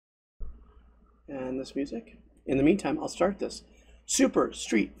and this music. In the meantime, I'll start this. Super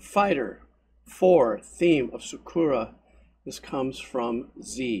Street Fighter 4 theme of Sakura. This comes from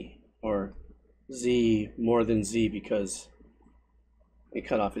Z, or Z more than Z because they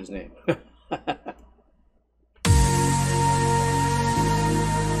cut off his name.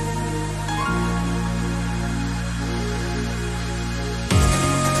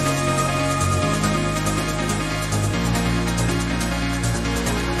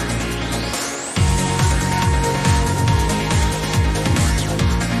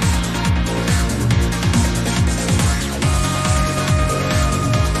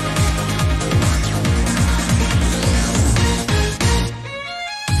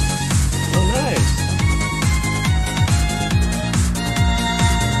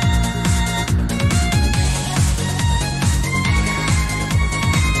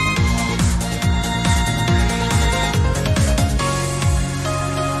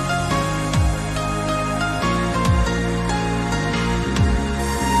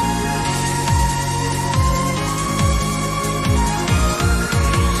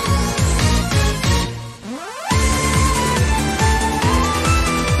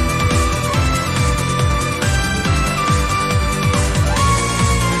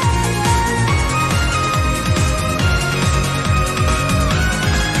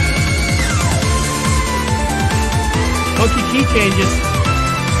 Funky key changes.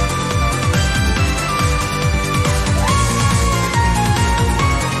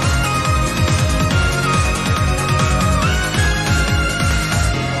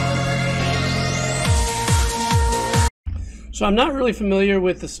 So I'm not really familiar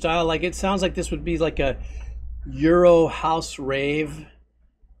with the style. Like, it sounds like this would be like a Euro house rave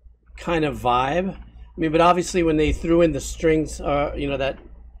kind of vibe. I mean, but obviously when they threw in the strings, you know, that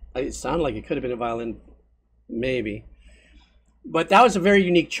it sounded like it could have been a violin, maybe. But that was a very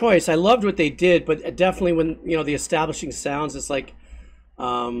unique choice. I loved what they did, but definitely when, you know, the establishing sounds, it's like,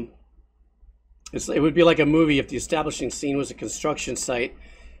 it would be like a movie if the establishing scene was a construction site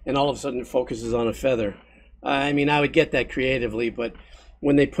and all of a sudden it focuses on a feather. I mean, I would get that creatively, but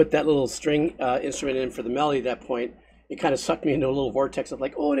when they put that little string instrument in for the melody at that point, it kind of sucked me into a little vortex of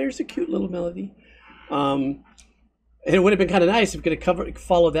like, oh, there's a cute little melody. And it would have been kind of nice if we could have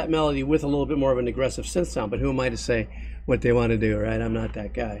followed that melody with a little bit more of an aggressive synth sound, but who am I to say what they want to do, right? I'm not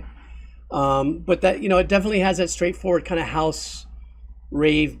that guy. But that, you know, it definitely has that straightforward kind of house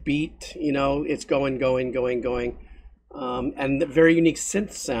rave beat, you know, it's going. And the very unique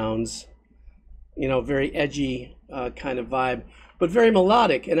synth sounds, you know, very edgy kind of vibe, but very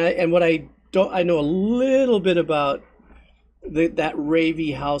melodic. And what I know a little bit about that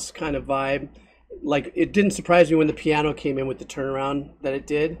ravey house kind of vibe. Like, it didn't surprise me when the piano came in with the turnaround that it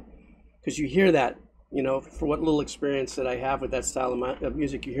did, because you hear that, you know, for what little experience that I have with that style of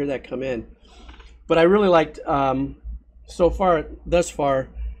music, you hear that come in. But I really liked, thus far,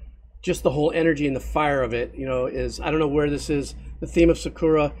 just the whole energy and the fire of it, you know, I don't know where this is, the theme of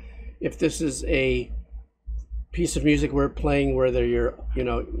Sakura, if this is a piece of music we're playing where you're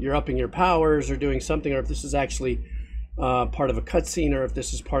upping your powers or doing something, or if this is actually part of a cutscene, or if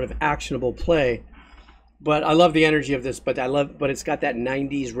this is part of actionable play. But I love the energy of this, but it's got that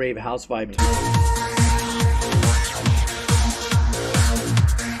 90s rave house vibe to it.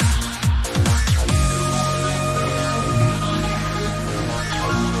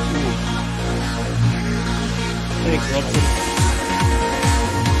 Thanks, Robson.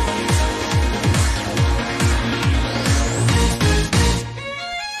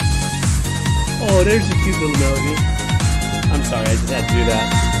 Oh, there's a cute little melody. I'm sorry, I just had to do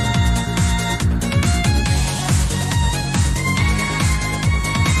that.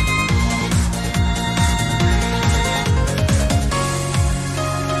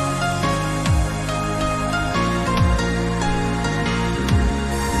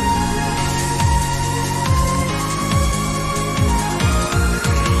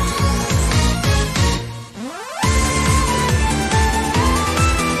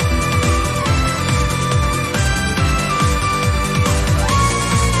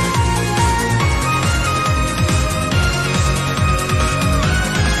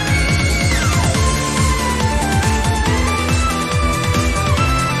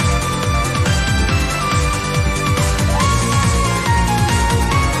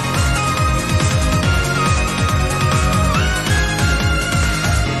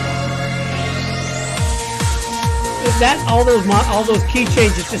 All those key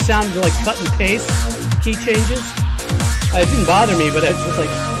changes just sounded like cut and paste key changes. It didn't bother me, but it's just like,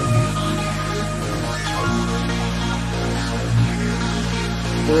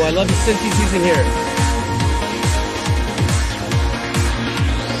 oh, I love the synth he's using here.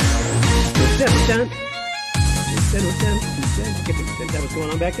 That was going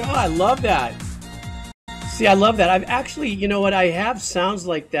on back there. Oh, I love that. See, I love that. I've actually, you know what, I have sounds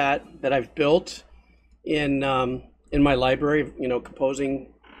like that I've built in my library, you know,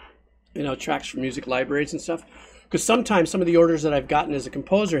 composing, you know, tracks for music libraries and stuff. Because sometimes some of the orders that I've gotten as a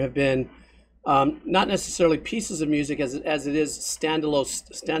composer have been not necessarily pieces of music as it is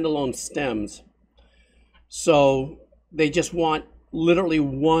standalone stems. So they just want literally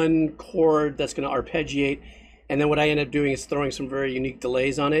one chord that's going to arpeggiate, and then what I end up doing is throwing some very unique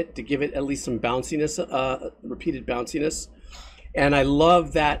delays on it to give it at least some bounciness, repeated bounciness. And I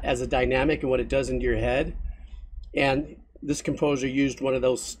love that as a dynamic and what it does into your head. And this composer used one of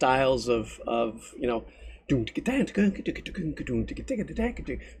those styles of you know, but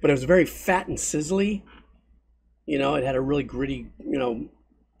it was very fat and sizzly. You know, it had a really gritty, you know,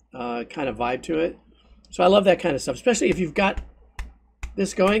 kind of vibe to it. So I love that kind of stuff, especially if you've got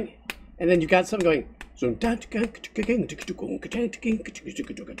this going, and then you've got something going,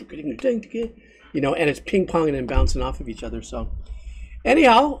 you know, and it's ping-ponging and bouncing off of each other. So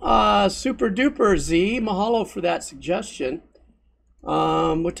anyhow, super duper Z, mahalo for that suggestion.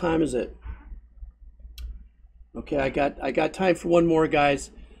 What time is it? Okay, I got time for one more,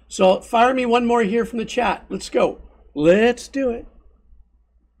 guys. So fire me one more here from the chat. Let's go. Let's do it.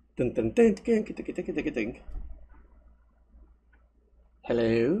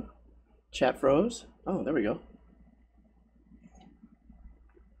 Hello? Chat froze? Oh, there we go.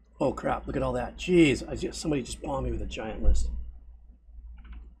 Oh crap, look at all that. Jeez, somebody just bombed me with a giant list.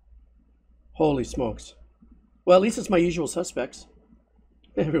 Holy smokes. Well, at least it's my usual suspects.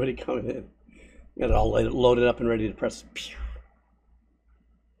 Everybody coming in. Got it all loaded up and ready to press. Pew.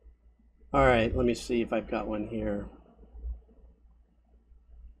 All right, let me see if I've got one here.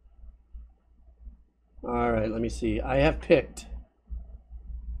 All right, let me see. I have picked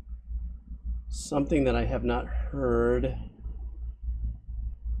something that I have not heard.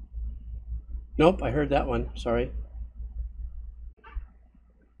 Nope, I heard that one. Sorry.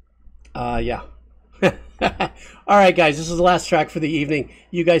 Yeah. All right, guys, this is the last track for the evening.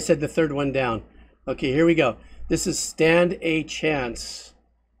 You guys said the third one down. Okay, here we go. This is Stand a Chance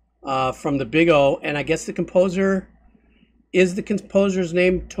from the Big O, and I guess the composer is the composer's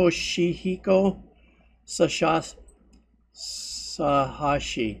name Toshihiko Sahashi.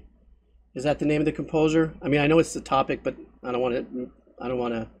 Is that the name of the composer? I mean, I know it's the topic, but I don't want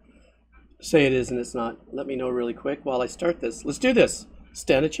to say it is and it's not. Let me know really quick while I start this. Let's do this.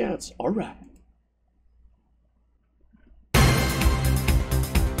 Stand a Chance. All right.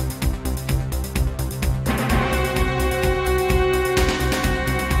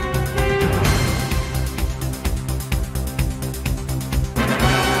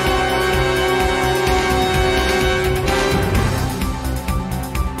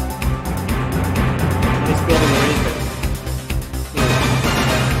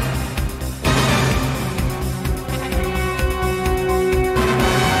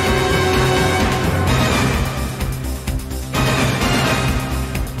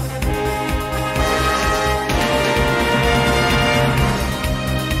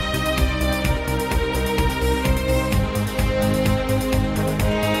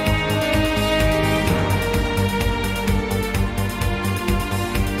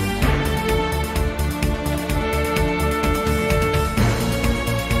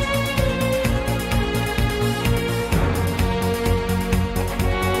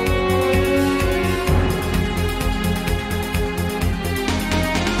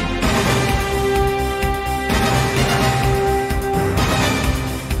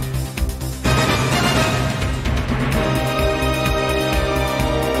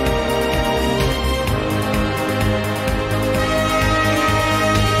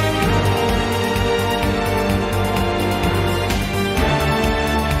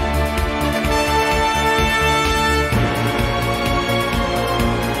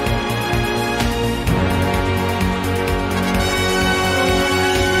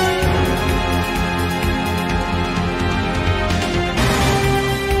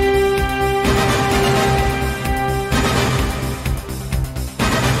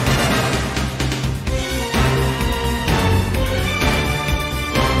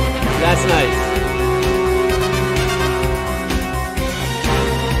 That's nice.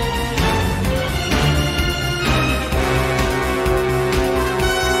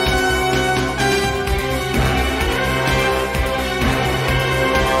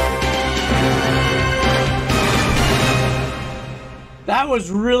 That was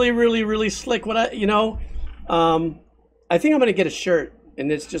really slick. What I think I'm gonna get a shirt and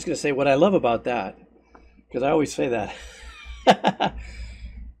it's just gonna say what I love about that, because I always say that.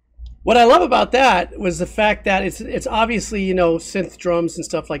 What I love about that was the fact that it's obviously, you know, synth drums and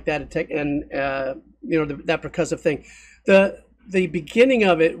stuff like that, and you know, that percussive thing. The beginning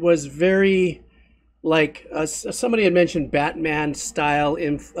of it was very like somebody had mentioned Batman style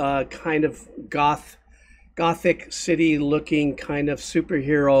in kind of gothic city looking kind of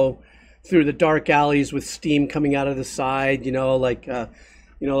superhero through the dark alleys with steam coming out of the side, you know, like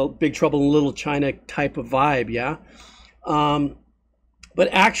you know, Big Trouble in Little China type of vibe, yeah. Um, but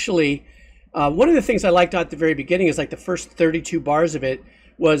actually, one of the things I liked at the very beginning is like the first 32 bars of it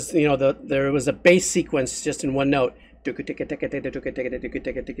was, you know, there was a bass sequence just in one note. You know,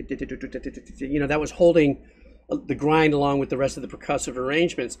 that was holding the grind along with the rest of the percussive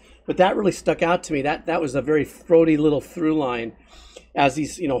arrangements. But that really stuck out to me. That was a very throaty little through line as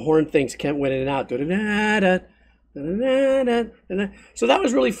these, you know, horn things went in and out. So that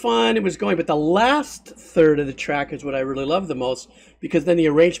was really fun. It was going, but the last third of the track is what I really love the most, because then the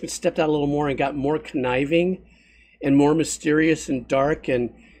arrangement stepped out a little more and got more conniving and more mysterious and dark,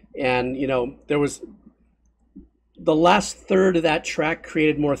 and you know, there was the last third of that track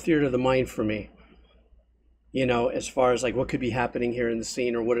created more theater of the mind for me, you know, as far as like what could be happening here in the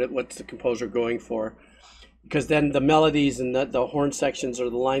scene, or what's the composer going for. Because then the melodies and the horn sections, or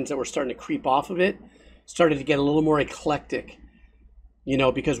the lines that were starting to creep off of it, started to get a little more eclectic, you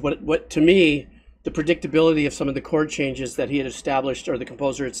know, because what to me, the predictability of some of the chord changes that he had established, or the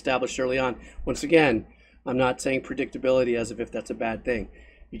composer had established early on, once again, I'm not saying predictability as if that's a bad thing.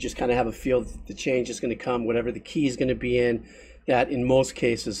 You just kind of have a feel that the change is going to come, whatever the key is going to be in, that in most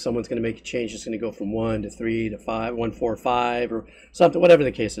cases, someone's going to make a change. It's going to go from 1 to 3 to 5, 1, 4, 5, or something, whatever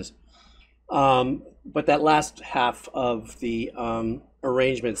the case is. But that last half of the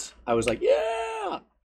arrangements, I was like, yeah,